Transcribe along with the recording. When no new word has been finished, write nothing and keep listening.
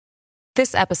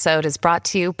This episode is brought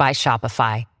to you by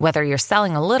Shopify. Whether you're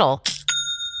selling a little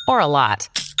or a lot,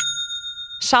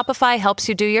 Shopify helps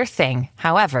you do your thing,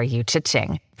 however you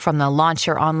cha-ching. From the launch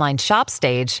your online shop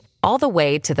stage, all the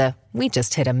way to the we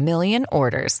just hit 1 million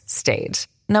orders stage.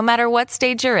 No matter what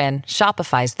stage you're in,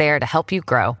 Shopify's there to help you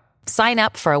grow. Sign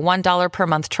up for a $1 per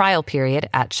month trial period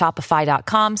at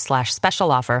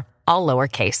shopify.com/special offer, all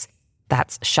lowercase.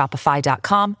 That's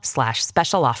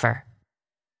shopify.com/special offer.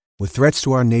 With threats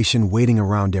to our nation waiting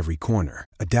around every corner,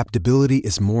 adaptability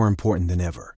is more important than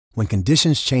ever. When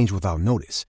conditions change without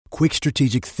notice, quick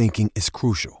strategic thinking is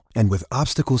crucial. And with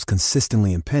obstacles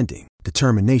consistently impending,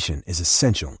 determination is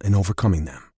essential in overcoming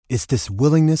them. It's this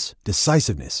willingness,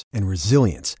 decisiveness, and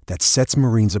resilience that sets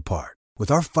Marines apart. With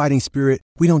our fighting spirit,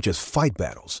 we don't just fight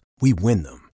battles, we win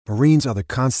them. Marines are the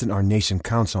constant our nation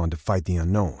counts on to fight the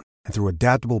unknown. And through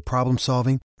adaptable problem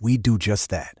solving, we do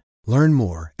just that. Learn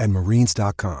more at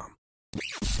marines.com.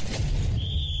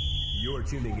 You're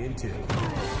tuning into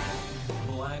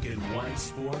Black and White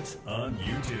Sports on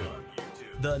YouTube.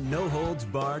 The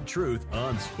no-holds-barred truth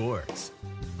on sports.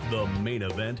 The main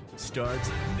event starts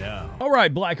now. All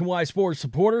right, Black and White Sports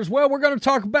supporters. Well, we're going to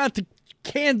talk about the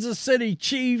Kansas City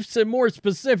Chiefs, and more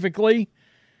specifically,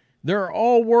 their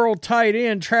all-world tight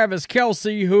end, Travis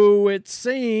Kelce, who it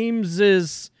seems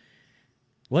is,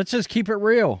 let's just keep it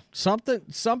real,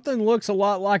 something looks a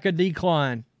lot like a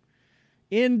decline.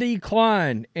 In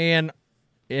decline, and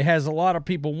it has a lot of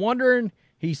people wondering.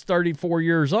 He's 34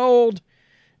 years old,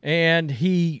 and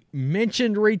he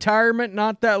mentioned retirement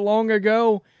not that long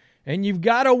ago, and you've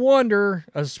got to wonder,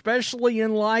 especially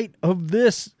in light of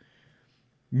this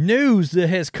news that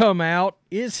has come out,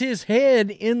 is his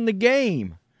head in the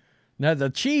game? Now, the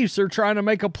Chiefs are trying to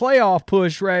make a playoff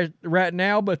push right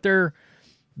now, but their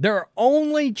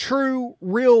only true,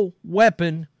 real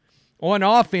weapon on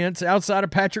offense outside of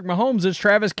Patrick Mahomes is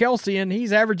Travis Kelce, and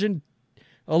he's averaging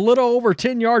a little over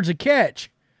 10 yards a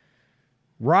catch.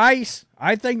 Rice,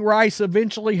 I think Rice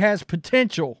eventually has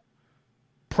potential,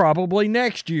 probably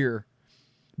next year.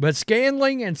 But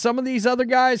Scanling and some of these other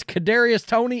guys, Kadarius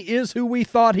Toney is who we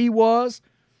thought he was.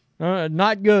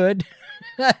 Not good.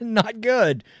 Not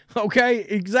good. Okay,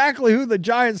 exactly who the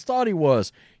Giants thought he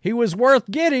was. He was worth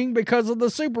getting because of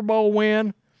the Super Bowl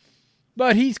win,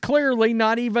 but he's clearly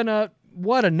not even a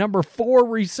number 4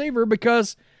 receiver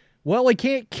because, well, he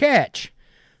can't catch.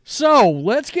 So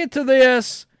let's get to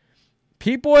this.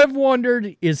 People have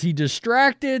wondered, is he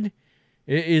distracted?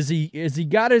 Is he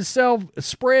got himself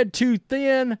spread too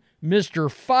thin? Mr.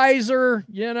 Pfizer,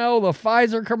 you know, the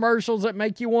Pfizer commercials that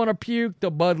make you want to puke, the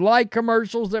Bud Light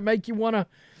commercials that make you want to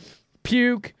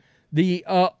puke, the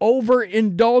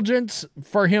overindulgence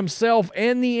for himself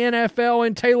and the NFL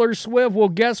and Taylor Swift. Well,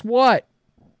 guess what?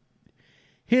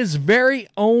 His very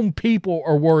own people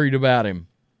are worried about him.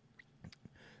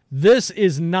 This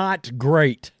is not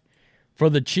great for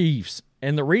the Chiefs.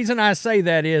 And the reason I say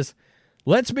that is,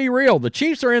 let's be real. The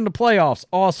Chiefs are in the playoffs.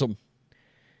 Awesome.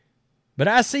 But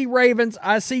I see Ravens,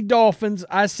 I see Dolphins,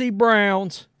 I see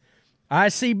Browns, I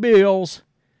see Bills,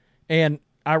 and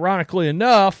ironically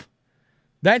enough,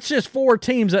 that's just 4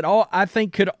 teams that I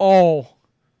think could all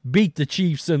beat the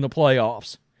Chiefs in the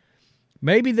playoffs.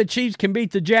 Maybe the Chiefs can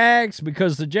beat the Jags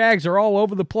because the Jags are all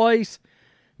over the place.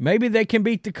 Maybe they can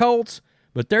beat the Colts.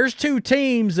 But there's 2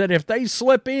 teams that if they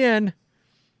slip in,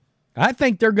 I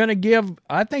think they're going to give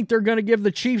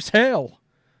the Chiefs hell.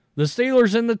 The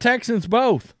Steelers and the Texans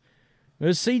both.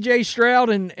 There's C.J. Stroud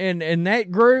and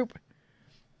that group,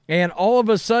 and all of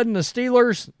a sudden the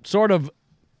Steelers sort of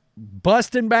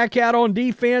busting back out on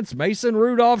defense, Mason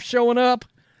Rudolph showing up.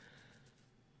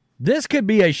 This could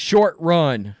be a short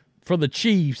run for the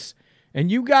Chiefs, and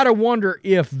you got to wonder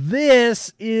if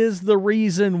this is the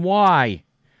reason why.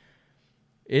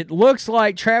 It looks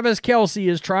like Travis Kelce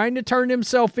is trying to turn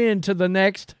himself into the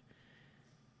next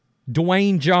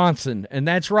Dwayne Johnson, and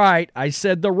that's right, I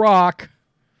said The Rock.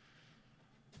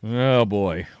 Oh,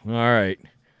 boy. All right.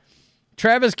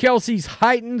 Travis Kelce's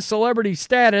heightened celebrity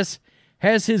status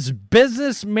has his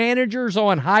business managers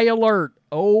on high alert.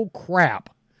 Oh, crap.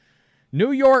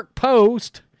 New York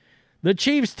Post, the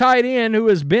Chiefs tight end who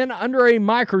has been under a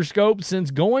microscope since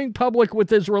going public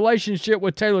with his relationship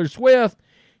with Taylor Swift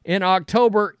in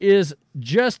October, is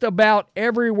just about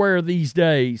everywhere these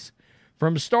days.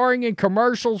 From starring in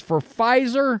commercials for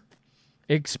Pfizer,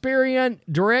 Experian,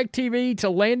 DirecTV, to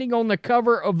landing on the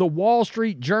cover of the Wall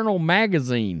Street Journal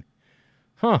magazine.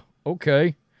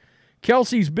 Okay.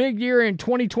 Kelce's big year in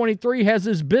 2023 has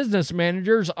his business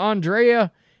managers,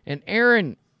 Andrea and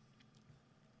Aaron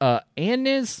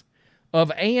Annis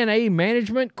of A&A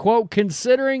Management, quote,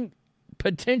 considering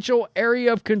potential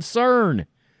area of concern,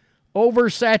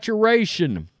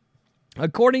 oversaturation.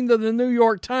 According to the New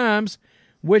York Times,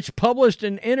 which published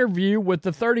an interview with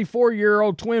the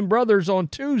 34-year-old twin brothers on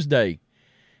Tuesday,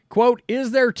 quote,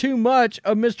 is there too much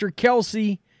of Mr.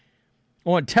 Kelce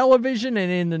on television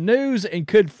and in the news, and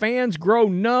could fans grow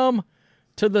numb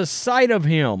to the sight of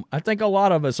him? I think a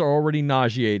lot of us are already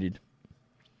nauseated.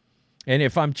 And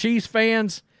if I'm Chiefs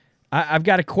fans, I've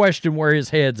got to question where his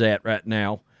head's at right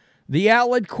now. The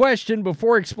outlet questioned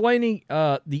before explaining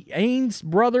the Ains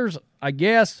brothers, I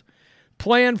guess,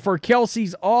 plan for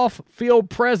Kelce's off-field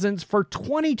presence for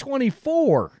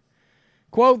 2024.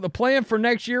 Quote, the plan for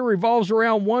next year revolves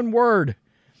around one word,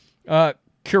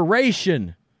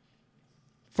 curation.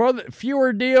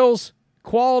 Fewer deals,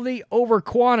 quality over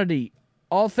quantity,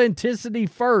 authenticity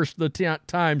first, the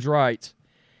Times writes,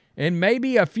 and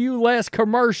maybe a few less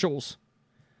commercials.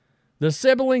 The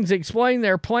siblings explained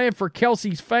their plan for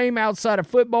Kelce's fame outside of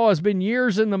football has been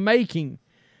years in the making.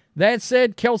 That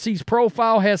said, Kelce's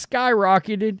profile has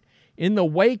skyrocketed in the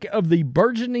wake of the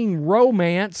burgeoning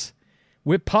romance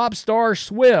with pop star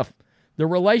Swift. The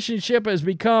relationship has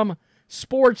become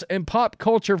sports and pop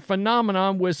culture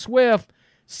phenomenon, with Swift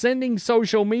sending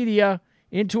social media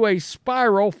into a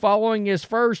spiral following his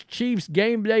first Chiefs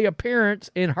game day appearance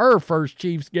in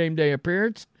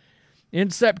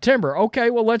September. Okay,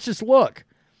 well, let's just look.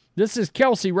 This is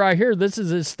Kelce right here. This is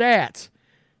his stats.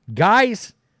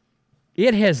 Guys,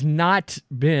 it has not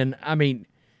been,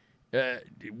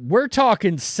 we're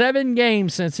talking 7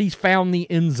 games since he's found the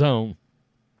end zone.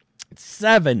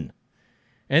 7.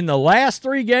 And the last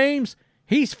 3 games,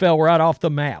 he's fell right off the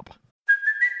map.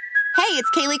 Hey,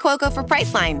 it's Kaylee Cuoco for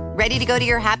Priceline. Ready to go to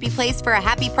your happy place for a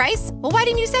happy price? Well, why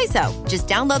didn't you say so? Just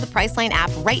download the Priceline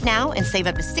app right now and save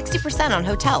up to 60% on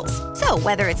hotels. So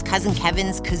whether it's Cousin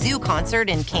Kevin's Kazoo Concert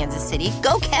in Kansas City,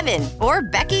 go Kevin, or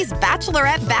Becky's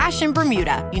Bachelorette Bash in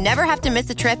Bermuda, you never have to miss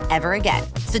a trip ever again.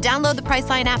 So download the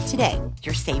Priceline app today.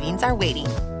 Your savings are waiting.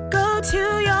 Go to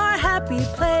your happy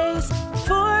place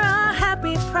for a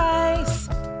happy price.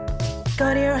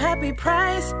 Go to your happy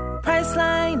price,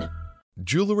 Priceline.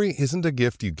 Jewelry isn't a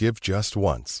gift you give just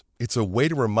once. It's a way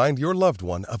to remind your loved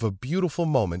one of a beautiful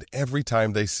moment every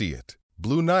time they see it.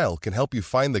 Blue Nile can help you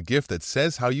find the gift that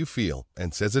says how you feel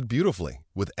and says it beautifully,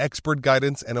 with expert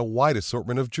guidance and a wide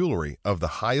assortment of jewelry of the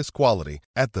highest quality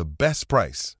at the best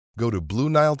price. Go to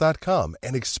BlueNile.com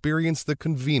and experience the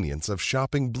convenience of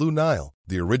shopping Blue Nile,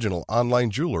 the original online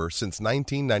jeweler since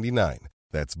 1999.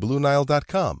 That's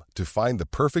BlueNile.com to find the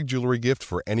perfect jewelry gift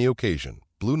for any occasion.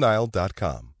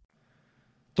 BlueNile.com.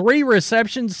 3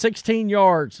 receptions, 16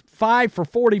 yards, 5 for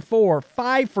 44,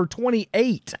 5 for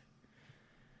 28.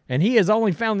 And he has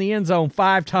only found the end zone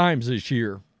 5 times this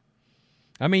year.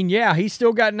 He's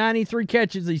still got 93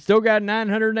 catches. He's still got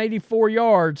 984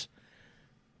 yards.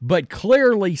 But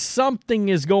clearly something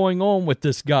is going on with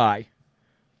this guy.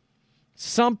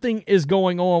 Something is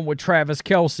going on with Travis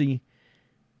Kelce.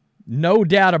 No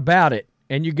doubt about it.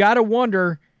 And you got to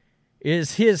wonder,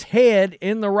 is his head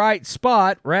in the right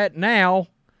spot right now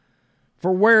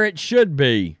for where it should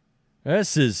be?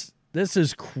 This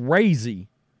is crazy.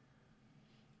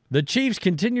 The Chiefs'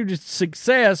 continued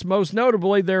success, most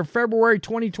notably their February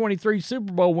 2023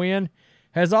 Super Bowl win,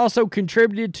 has also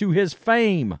contributed to his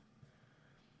fame.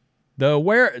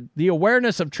 The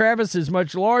awareness of Travis is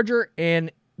much larger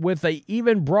and with an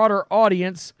even broader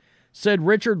audience, said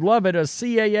Richard Lovett, a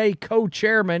CAA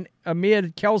co-chairman,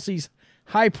 amid Kelce's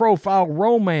high-profile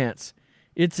romance.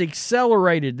 It's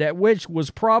accelerated, that which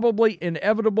was probably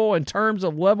inevitable in terms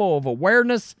of level of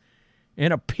awareness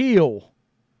and appeal.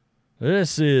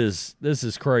 This is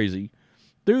crazy.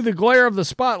 Though the glare of the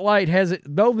spotlight has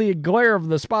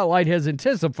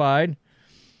intensified,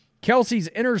 Kelce's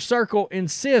inner circle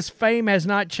insists fame has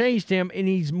not changed him, and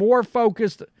he's more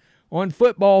focused on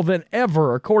football than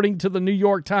ever, according to the New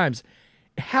York Times.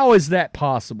 How is that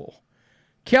possible?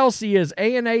 Kelce is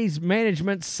A&A's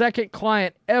management's second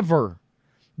client ever.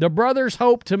 The brothers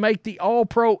hope to make the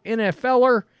All-Pro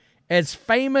NFLer as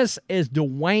famous as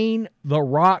Dwayne "The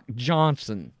Rock"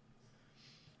 Johnson.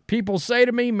 People say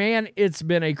to me, man, it's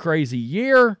been a crazy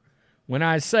year. When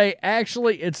I say,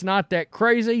 actually, it's not that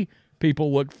crazy,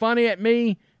 people look funny at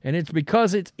me, and it's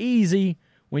because it's easy.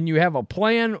 When you have a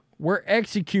plan, we're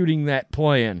executing that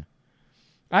plan.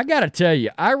 I got to tell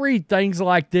you, I read things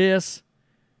like this,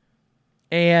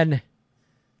 and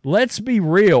let's be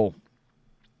real.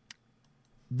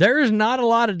 There's not a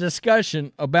lot of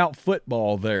discussion about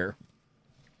football there.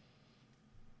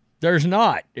 There's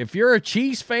not. If you're a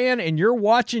Chiefs fan and you're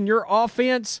watching your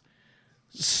offense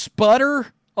sputter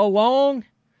along,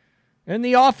 and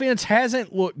the offense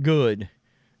hasn't looked good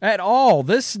at all.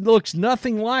 This looks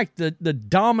nothing like the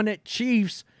dominant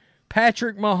Chiefs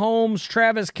Patrick Mahomes,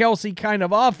 Travis Kelce kind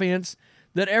of offense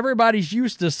that everybody's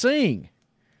used to seeing.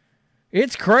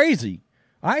 It's crazy.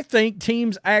 I think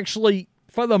teams actually,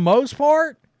 for the most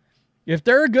part, if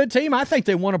they're a good team, I think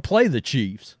they want to play the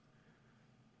Chiefs.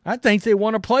 I think they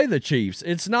want to play the Chiefs.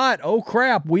 It's not, oh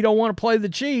crap, we don't want to play the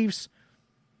Chiefs.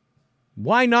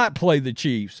 Why not play the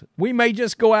Chiefs? We may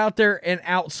just go out there and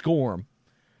outscore them.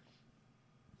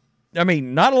 I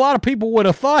mean, not a lot of people would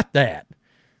have thought that,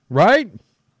 right?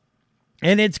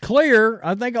 And it's clear,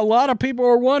 I think a lot of people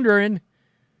are wondering,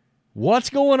 what's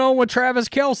going on with Travis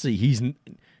Kelce?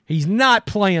 He's not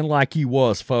playing like he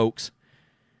was, folks.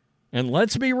 And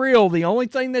let's be real, the only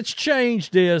thing that's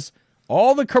changed is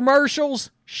all the commercials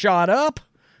shot up,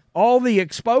 all the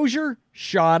exposure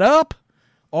shot up,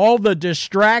 all the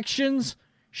distractions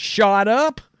shot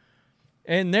up,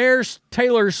 and there's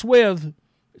Taylor Swift,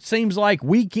 seems like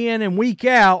week in and week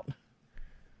out.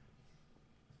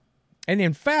 And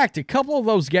in fact, a couple of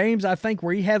those games, I think,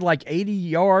 where he had like 80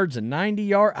 yards and 90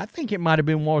 yards, I think it might have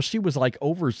been while she was like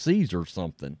overseas or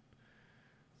something.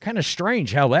 Kind of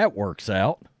strange how that works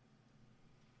out.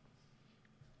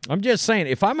 I'm just saying,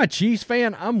 if I'm a Chiefs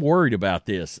fan, I'm worried about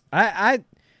this. I'm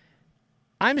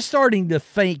starting to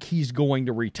think he's going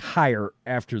to retire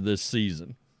after this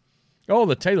season. Oh,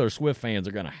 the Taylor Swift fans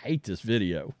are going to hate this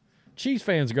video. Chiefs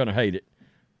fans are going to hate it.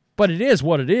 But it is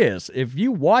what it is. If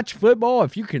you watch football,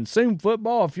 if you consume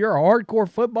football, if you're a hardcore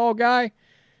football guy,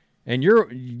 and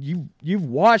you've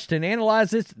watched and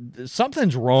analyzed this,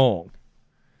 something's wrong.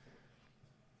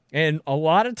 And a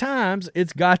lot of times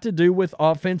it's got to do with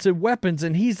offensive weapons,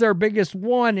 and he's their biggest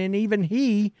one, and even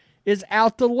he is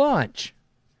out to lunch.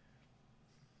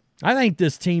 I think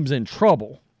this team's in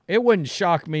trouble. It wouldn't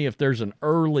shock me if there's an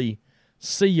early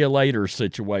see you later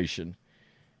situation.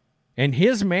 And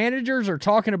his managers are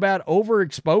talking about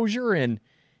overexposure and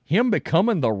him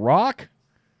becoming the Rock?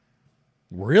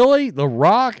 Really? The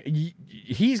Rock?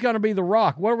 He's going to be the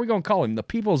Rock. What are we going to call him? The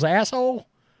people's asshole?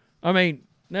 I mean,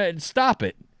 stop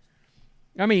it.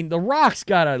 I mean, The Rock's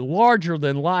got a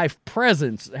larger-than-life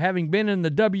presence, having been in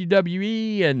the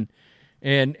WWE,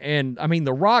 and I mean,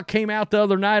 The Rock came out the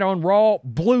other night on Raw,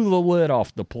 blew the lid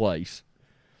off the place.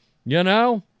 You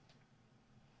know?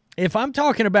 If I'm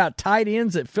talking about tight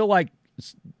ends that feel like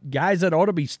guys that ought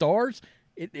to be stars,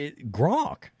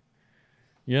 Gronk.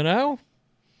 You know?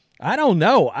 I don't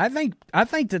know. I think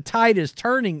the tide is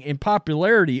turning in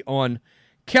popularity on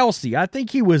Kelce. I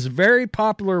think he was very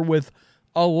popular with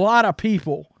a lot of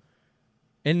people.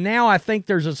 And now I think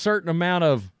there's a certain amount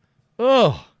of,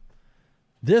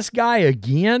 this guy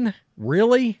again?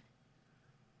 Really?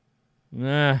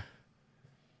 Nah.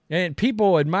 And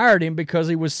people admired him because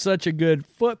he was such a good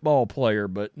football player,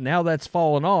 but now that's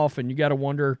fallen off, and you got to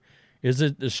wonder, is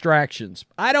it distractions?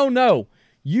 I don't know.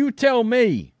 You tell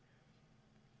me.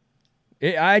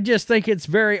 I just think it's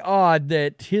very odd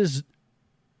that his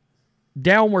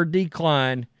downward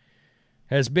decline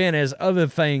has been as other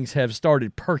things have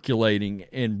started percolating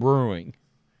and brewing,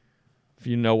 if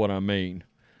you know what I mean.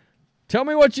 Tell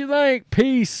me what you think.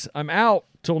 Peace. I'm out.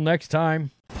 Till next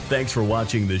time. Thanks for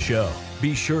watching the show.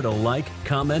 Be sure to like,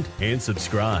 comment, and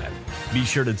subscribe. Be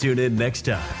sure to tune in next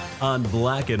time on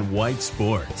Black and White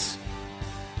Sports.